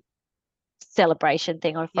birthday celebration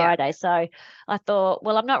thing on Friday. So I thought,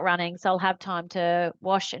 well, I'm not running, so I'll have time to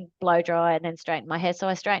wash and blow dry and then straighten my hair. So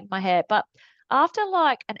I straightened my hair. But after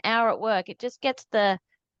like an hour at work, it just gets the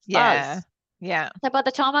fuzz. Yeah. So by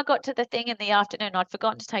the time I got to the thing in the afternoon, I'd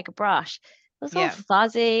forgotten to take a brush. It was all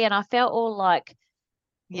fuzzy and I felt all like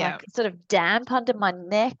sort of damp under my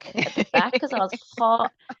neck at the back because I was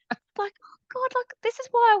hot. Like, oh God, like this is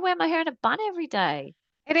why I wear my hair in a bun every day.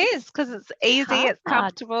 It is because it's easy, it's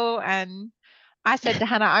comfortable. And I said to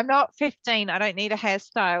Hannah, I'm not 15. I don't need a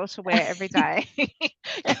hairstyle to wear every day.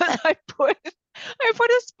 Because I put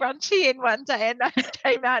a scrunchie in one day and I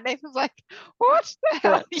came out and it was like, what the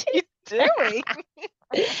hell are you doing?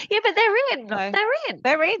 Yeah, but they're in. No,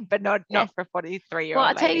 they're in, but not for 43-year-old. Well,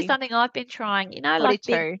 I'll tell you something I've been trying, you know, 42. Like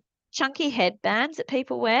big chunky headbands that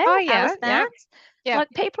people wear. Oh, yeah. Yeah. Like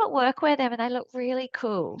people at work wear them and they look really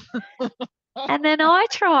cool. And then I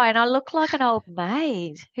try and I look like an old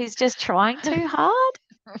maid who's just trying too hard.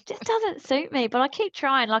 It just doesn't suit me, but I keep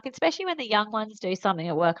trying. Like, especially when the young ones do something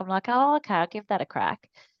at work, I'm like, oh, okay, I'll give that a crack.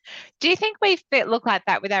 Do you think we look like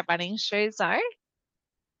that with our running shoes, though? No.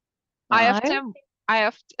 I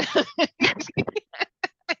often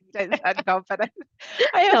don't sound confident.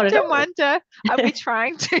 I often wonder, are we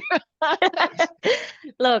trying to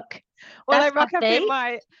look? Well, I rock up in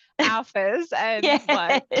my alphas and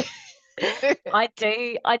like. I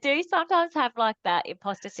do sometimes have like that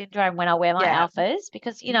imposter syndrome when I wear my alphas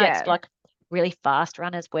because you know it's like really fast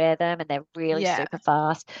runners wear them and they're really super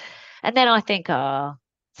fast, and then I think, oh,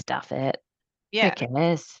 stuff it. Who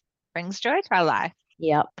cares? Brings joy to our life.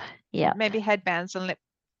 Yep. Maybe headbands and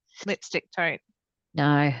lipstick don't.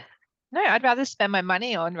 No. No, I'd rather spend my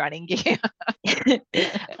money on running gear.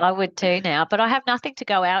 I would too now, but I have nothing to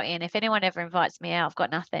go out in. If anyone ever invites me out, I've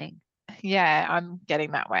got nothing. Yeah, I'm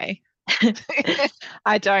getting that way.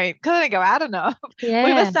 I don't, because I don't go out enough. Yeah.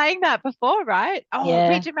 We were saying that before, right? Oh, yeah.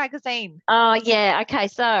 Read Your Magazine. Oh, yeah. Okay.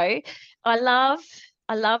 So I love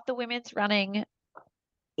the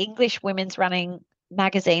English women's running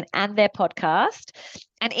magazine and their podcast.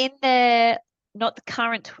 And in their, not the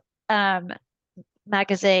current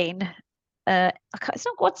magazine, it's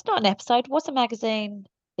not an episode. What's a magazine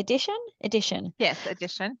edition? Yes,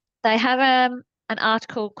 edition. They have an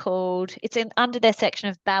article called, it's in under their section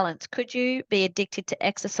of balance. Could you be addicted to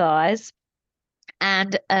exercise?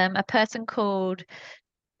 And a person called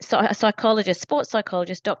a psychologist, sports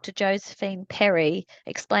psychologist, Dr. Josephine Perry,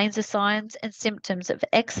 explains the signs and symptoms of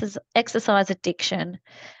exercise addiction,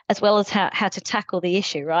 as well as how to tackle the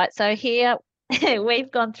issue, right? So here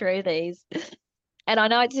we've gone through these, and I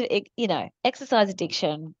know exercise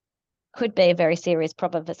addiction could be a very serious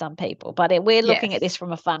problem for some people, but we're looking at this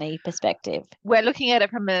from a funny perspective. We're looking at it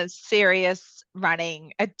from a serious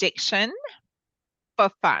running addiction for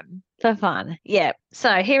fun. For fun, yeah.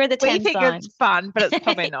 So here are the 10 signs. We think it's fun, but it's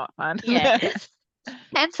probably not fun. Yeah.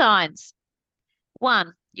 10 signs.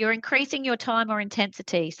 1, you're increasing your time or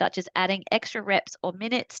intensity, such as adding extra reps or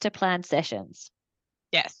minutes to planned sessions.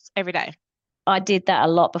 Yes, every day. I did that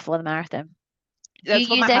a lot before the marathon. That's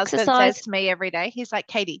what my husband says to me every day. He's like,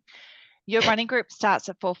 Katie, your running group starts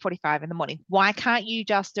at 4:45 in the morning. Why can't you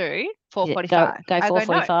just do 4:45? Go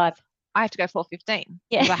 4:45. No, I have to go 4:15.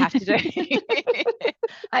 Yeah, I have to do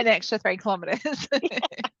an extra 3 kilometers.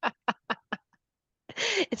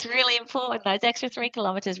 It's really important. Those extra 3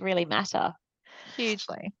 kilometers really matter.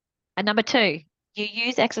 Hugely. And number 2, you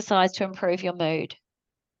use exercise to improve your mood.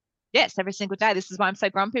 Yes, every single day. This is why I'm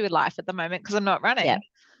so grumpy with life at the moment, because I'm not running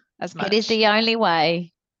as much. It is the only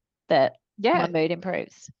way that my mood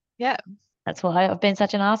improves. Yeah. That's why I've been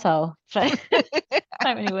such an asshole for so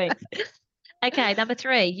many weeks. Okay, number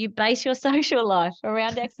 3, you base your social life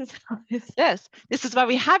around exercise. Yes, this is why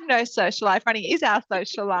we have no social life. Running is our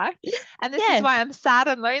social life. And this is why I'm sad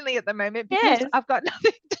and lonely at the moment, because I've got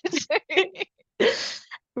nothing to do.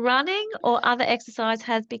 Running or other exercise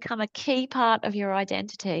has become a key part of your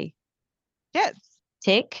identity. Yes.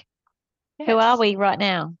 Tick. Yes. Who are we right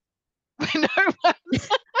now? No one.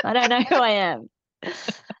 I don't know who I am.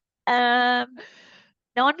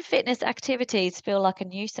 Non-fitness activities feel like a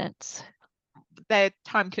nuisance. They're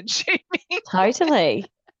time consuming. Totally.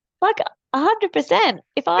 Like 100%.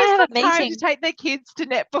 If I have a meeting time to take their kids to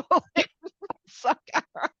netball and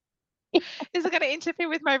soccer. Is it going to interfere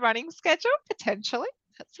with my running schedule? Potentially.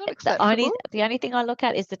 That's not acceptable. The only thing I look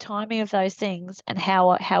at is the timing of those things and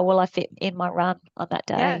how will I fit in my run on that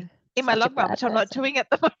day. Yeah. In my long run, which I'm not doing at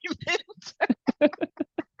the moment.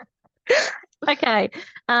 Okay.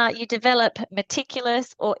 You develop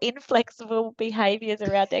meticulous or inflexible behaviors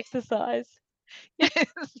around exercise. Yes.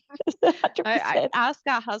 100%. I ask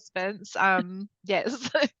our husbands. Yes.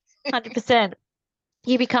 100%.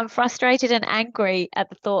 You become frustrated and angry at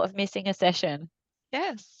the thought of missing a session.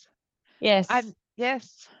 Yes. Yes. I'm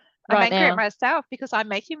angry at myself because I'm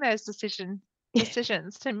making those decisions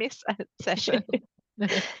to miss a session.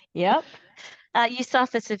 Yep. You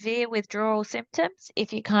suffer severe withdrawal symptoms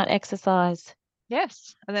if you can't exercise.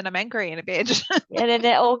 Yes. And then I'm angry in a bed. And then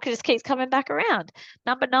it all just keeps coming back around.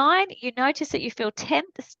 Number 9, you notice that you feel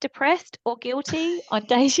tense, depressed, or guilty on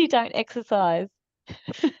days you don't exercise.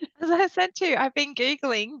 As I said to you, I've been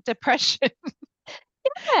Googling depression.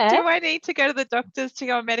 Yeah. Do I need to go to the doctors to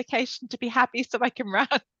go on medication to be happy so I can run?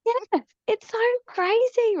 Yeah, it's so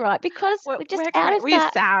crazy, right? Because we're just out of that. We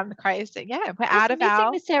sound crazy. Yeah, we're out of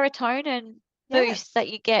our... missing the serotonin boost that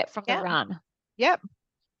you get from the run. Yep.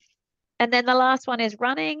 And then the last one is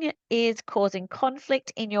running is causing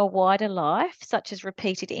conflict in your wider life, such as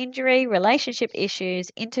repeated injury, relationship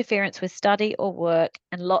issues, interference with study or work,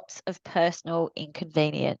 and lots of personal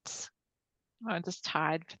inconvenience. I'm just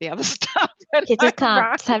tired for the other stuff. You just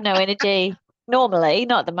can't have no energy. Normally,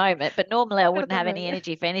 not at the moment, but normally I wouldn't have any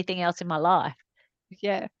energy for anything else in my life.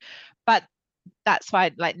 Yeah. But that's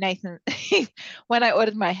why, like Nathan, when I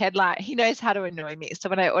ordered my headlight, he knows how to annoy me. So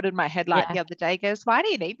when I ordered my headlight the other day, he goes, why do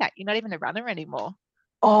you need that? You're not even a runner anymore.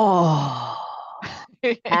 Oh.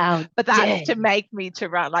 But that's to make me to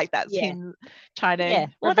run. Like that's him trying to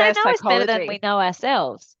reverse they know psychology. Us better than we know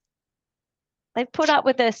ourselves. They've put up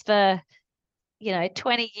with us for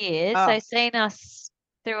 20 years. They've seen us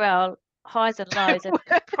through our highs and lows and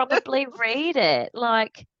probably read it.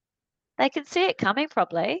 Like they can see it coming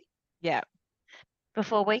probably. Yeah.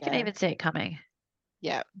 Before we can even see it coming.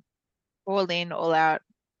 Yeah. All in, all out.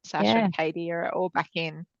 Sasha and Katie are all back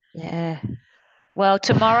in. Yeah. Well,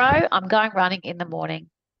 tomorrow I'm going running in the morning.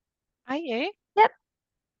 Are you? Yep.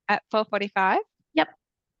 At 4:45? Yep.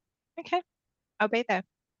 Okay. I'll be there.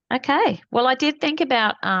 Okay. Well, I did think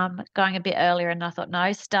about going a bit earlier, and I thought,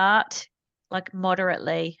 no, start like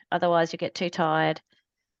moderately. Otherwise, you get too tired.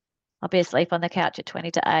 I'll be asleep on the couch at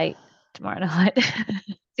 20 to 8 tomorrow night.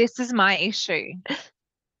 This is my issue.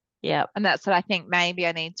 Yeah. And that's what I think maybe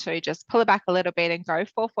I need to just pull it back a little bit and go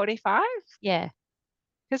 4:45. Yeah.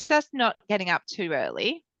 Because that's not getting up too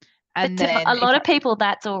early. And But then a lot of people,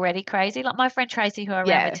 that's already crazy. Like my friend Tracy, who I ran with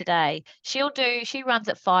yeah, today, she runs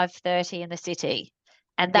at 5:30 in the city,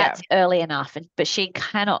 and that's early enough. But she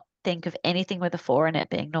cannot think of anything with a 4 in it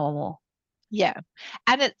being normal. yeah.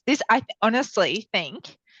 And I honestly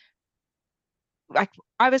think, like,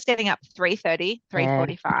 I was getting up 3:30,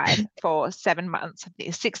 3:45 for 6 months of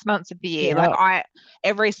the year. Yeah. Like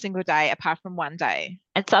every single day apart from one day.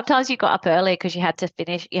 And sometimes you got up early because you had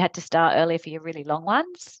to start early for your really long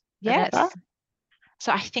ones. Yes. Remember?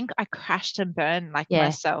 So I think I crashed and burned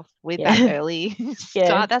myself with Yeah. that early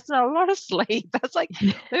start. That's not a lot of sleep. That's like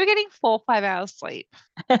we were getting 4 or 5 hours sleep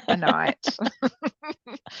a night.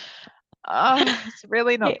 Oh, it's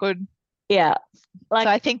really not good. Yeah. So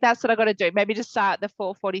I think that's what I got to do. Maybe just start the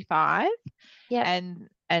 4:45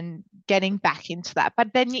 and getting back into that.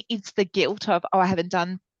 But then it's the guilt of, I haven't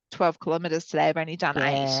done 12 kilometers today. I've only done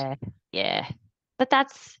 8. Yeah. But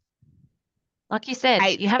that's, like you said,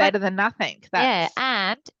 8's better than nothing.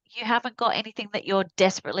 And you haven't got anything that you're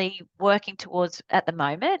desperately working towards at the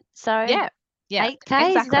moment. So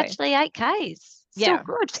 8Ks is actually 8Ks. Still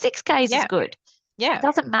good. 6Ks is good. Yeah. It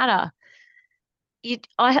doesn't matter.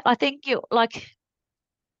 I think you like,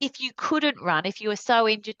 if you couldn't run, if you were so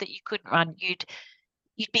injured that you couldn't run, you'd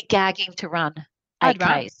be gagging to run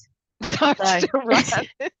 8Ks. I'd run.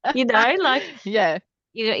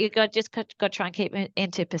 You got to try and keep it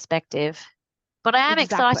into perspective. But I am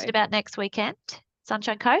excited about next weekend,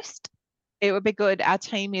 Sunshine Coast. It would be good. Our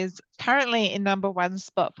team is currently in number 1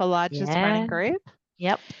 spot for largest running group.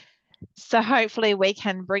 Yep. So hopefully we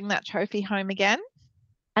can bring that trophy home again.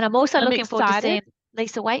 And I'm also looking forward to seeing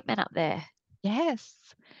Lisa Waitman up there. Yes.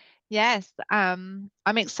 I'm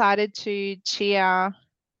excited to cheer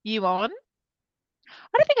you on.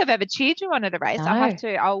 I don't think I've ever cheered you on at a race.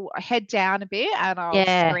 No. I'll head down a bit and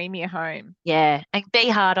I'll scream you home. Yeah. And be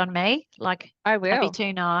hard on me. Like, I will. Don't be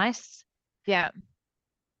too nice. Yeah.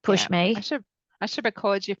 Push me. I should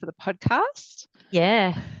record you for the podcast.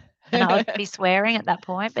 Yeah. And I'll be swearing at that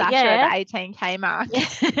point. But Sasha at the 18K mark.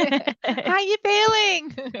 How are you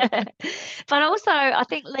feeling? But also, I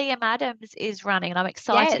think Liam Adams is running, and I'm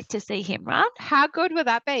excited to see him run. How good would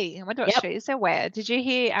that be? I wonder what shoes they wear. Did you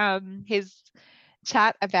hear his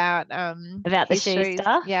chat about the shoe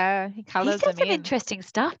stuff? Yeah, he colours them in. He said some interesting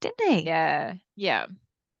stuff, didn't he? Yeah.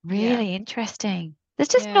 Really interesting. There's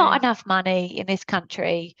just not enough money in this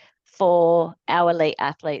country for our elite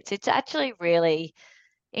athletes. It's actually really,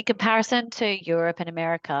 in comparison to Europe and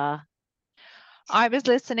America. I was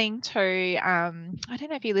listening to, I don't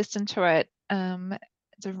know if you listened to it.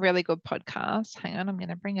 It's a really good podcast. Hang on, I'm going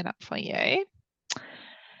to bring it up for you.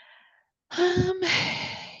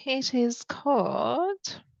 It is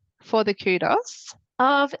called For the Kudos.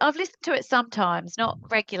 I've listened to it sometimes, not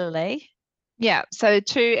regularly. Yeah, so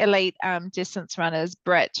 2 elite distance runners,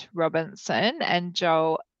 Brett Robinson and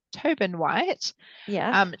Joel Tobin White,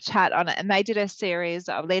 chat on it, and they did a series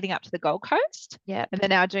of leading up to the Gold Coast. Yeah, and they're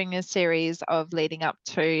now doing a series of leading up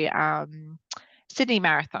to Sydney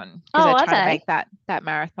Marathon, because they're trying to make that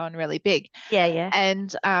marathon really big. Yeah.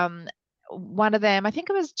 And one of them, I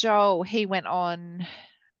think it was Joel, he went on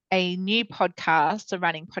a new podcast, a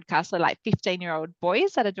running podcast, so like 15-year-old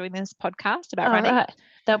boys that are doing this podcast about running. Right.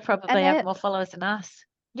 They'll probably have more followers than us.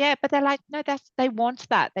 Yeah, but they're like, no, they want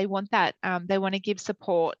that. They want that. They want to give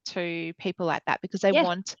support to people like that, because they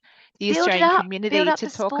want the Australian community to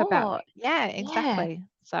talk about. Yeah, exactly.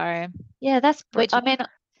 So that's. I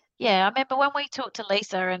remember when we talked to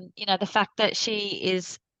Lisa, and the fact that she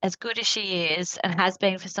is as good as she is and has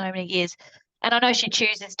been for so many years, and I know she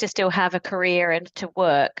chooses to still have a career and to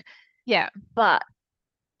work. Yeah, but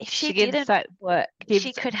if she didn't work,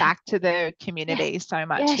 she could back to the community so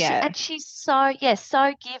much. And she's so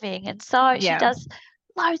giving, and so she does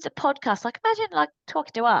loads of podcasts. Like, imagine like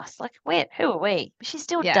talking to us. Like, who are we? She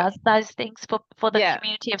still does those things for the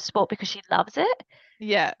community of sport because she loves it.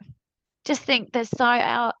 Yeah. Just think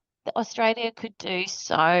Australia could do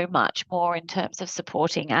so much more in terms of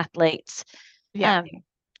supporting athletes. Yeah.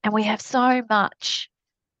 And we have so much.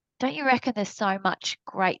 Don't you reckon there's so much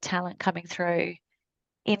great talent coming through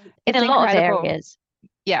in a lot of areas?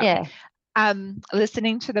 Yeah.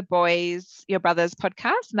 Listening to the boys, your brother's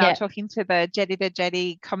podcast, and they were talking to the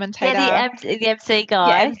Jetty commentator. Yeah, the MC guy.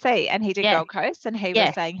 Yeah, MC, and he did Gold Coast, and he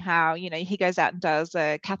was saying how, he goes out and does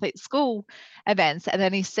Catholic school events, and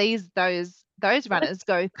then he sees those runners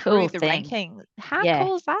go through the ranking. How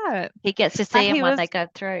cool is that? He gets to see them when they go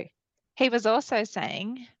through. He was also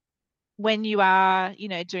saying, when you are,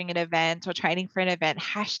 doing an event or training for an event,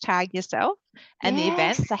 hashtag yourself and the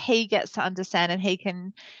event, so he gets to understand and he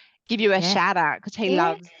can give you a shout out because he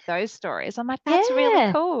loves those stories. I'm like, that's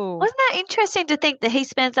really cool. Wasn't that interesting to think that he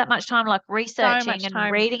spends that much time like researching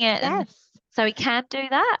and reading it, and so he can do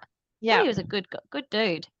that? Yeah, he was a good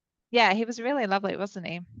dude. Yeah, he was really lovely, wasn't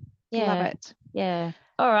he? Yeah, love it. Yeah.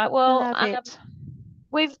 All right. Well,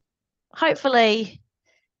 we've hopefully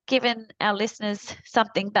given our listeners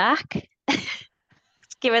something back.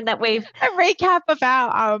 Given that we've a recap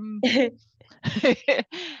about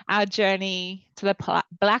our journey to the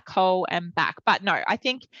black hole and back. But no, I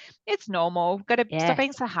think it's normal. We've got to stop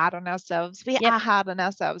being so hard on ourselves. We are hard on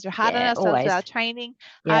ourselves. We're hard on ourselves with our training,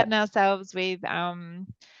 hard on ourselves with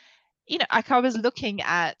like I was looking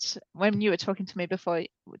at when you were talking to me before,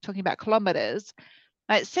 talking about kilometers.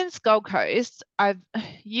 Since Gold Coast,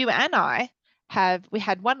 you and I we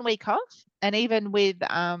had 1 week off, and even with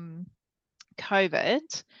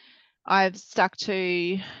COVID, I've stuck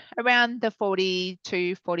to around the 40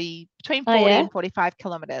 between 40 and 45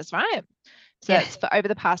 kilometers, right? So that's for over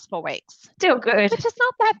the past 4 weeks. Still good. It's just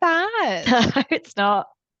not that bad. No, it's not.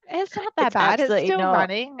 It's not that bad. It's still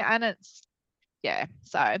running, and it's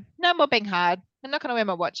so no more being hard. I'm not going to wear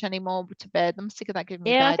my watch anymore to bed. I'm sick of that giving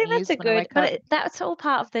me bad I think that's a good, but that's all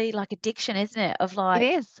part of the like addiction, isn't it? Of like,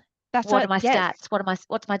 it is. That's what are my stats?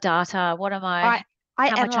 What's my data? What am I? I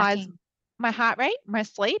analyze my heart rate, my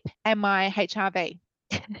sleep, and my HRV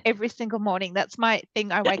every single morning. That's my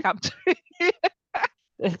thing I wake up to.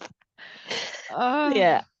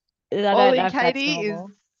 Ollie, Katie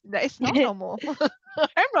it's not normal.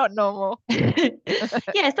 I'm not normal. So I'm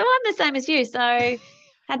the same as you. So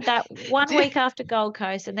had that 1 week after Gold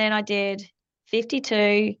Coast, and then I did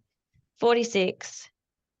 52, 46,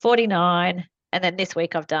 49, and then this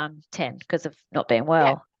week I've done 10 because of not being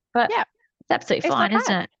well. But it's absolutely fine,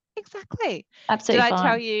 isn't it? Exactly. Absolutely fine. Did I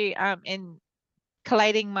tell you, in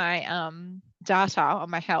collating my data on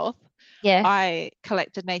my health, I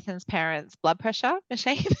collected Nathan's parents' blood pressure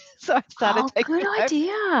machine. So I started taking good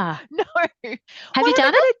idea. No. Have you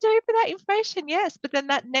done it? Do for that information? Yes. But then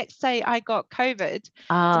that next day I got COVID. So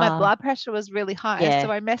my blood pressure was really high. Yeah.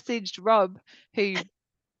 So I messaged Rob, who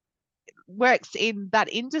works in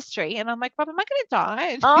that industry, and I'm like, Rob, am I going to die?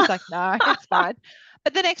 And he's like, no, it's fine.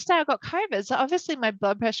 But the next day I got COVID. So obviously my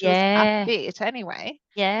blood pressure was a bit anyway.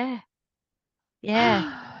 Yeah.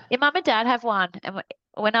 Yeah. Your mum and dad have one. And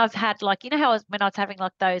when I've had like, when I was having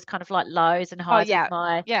like those kind of like lows and highs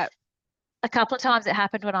with a couple of times it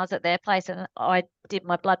happened when I was at their place, and I did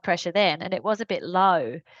my blood pressure then, and it was a bit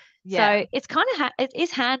low. So it's kind of it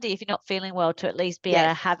is handy if you're not feeling well to at least be able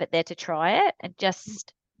to have it there to try it, and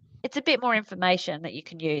just it's a bit more information that you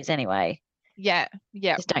can use anyway. Yeah.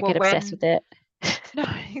 Just don't get obsessed with it. No,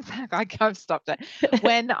 exactly. I've stopped it.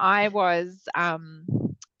 When I was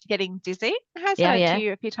getting dizzy, I said to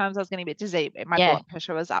you a few times I was getting a bit dizzy. My blood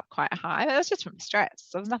pressure was up quite high. It was just from stress.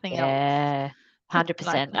 There was nothing else. Yeah,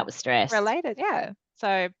 100% that was stress. Related, yeah.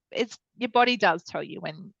 So it's your body does tell you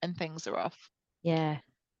when things are off. Yeah.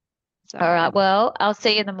 So, all right. Well, I'll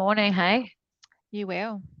see you in the morning, hey? You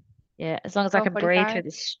will. Yeah, as long as I can breathe through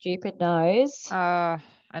this stupid nose. I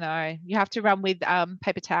know. You have to run with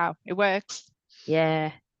paper towel. It works.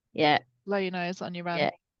 Yeah. Blow your nose on your run. Yeah.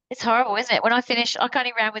 It's horrible, isn't it? When I finished, I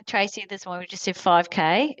only ran with Tracy this morning. We just did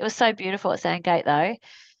 5K. It was so beautiful at Sandgate, though.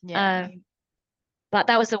 Yeah. But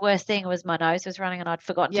that was the worst thing, was my nose was running, and I'd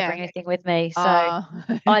forgotten to bring anything with me. So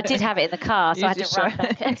I did have it in the car, so I had to run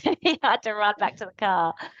back. I had to run back to the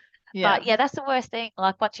car. Yeah. But that's the worst thing.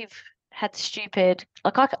 Like once you've had stupid,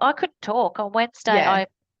 like I couldn't talk on Wednesday. I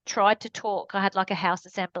tried to talk. I had like a house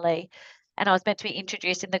assembly, and I was meant to be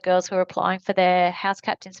introducing the girls who were applying for their house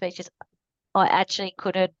captain speeches. I actually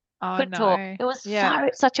couldn't talk. It was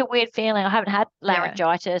such a weird feeling. I haven't had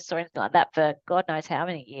laryngitis or anything like that for God knows how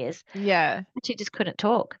many years. Yeah. Actually just couldn't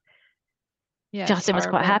talk. Yeah. Justin was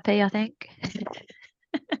quite happy, I think.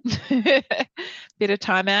 Bit of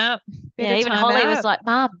time out. Even Holly was like,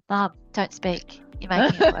 Mum, don't speak. You're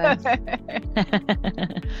making it worse.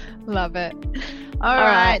 Love it. All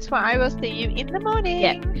right. Well, I will see you in the morning.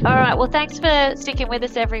 Yeah. All right. Well, thanks for sticking with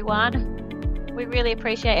us, everyone. We really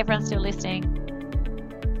appreciate everyone still listening.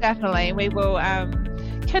 Definitely. We will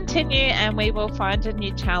continue, and we will find a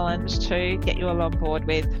new challenge to get you all on board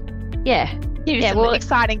with. Yeah. Give you some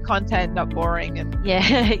exciting content, not boring. And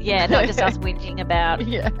yeah, not just us whinging about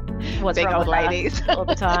what's being wrong old with ladies all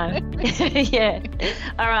the time. Yeah.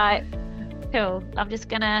 All right. Cool. I'm just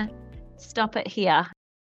going to stop it here.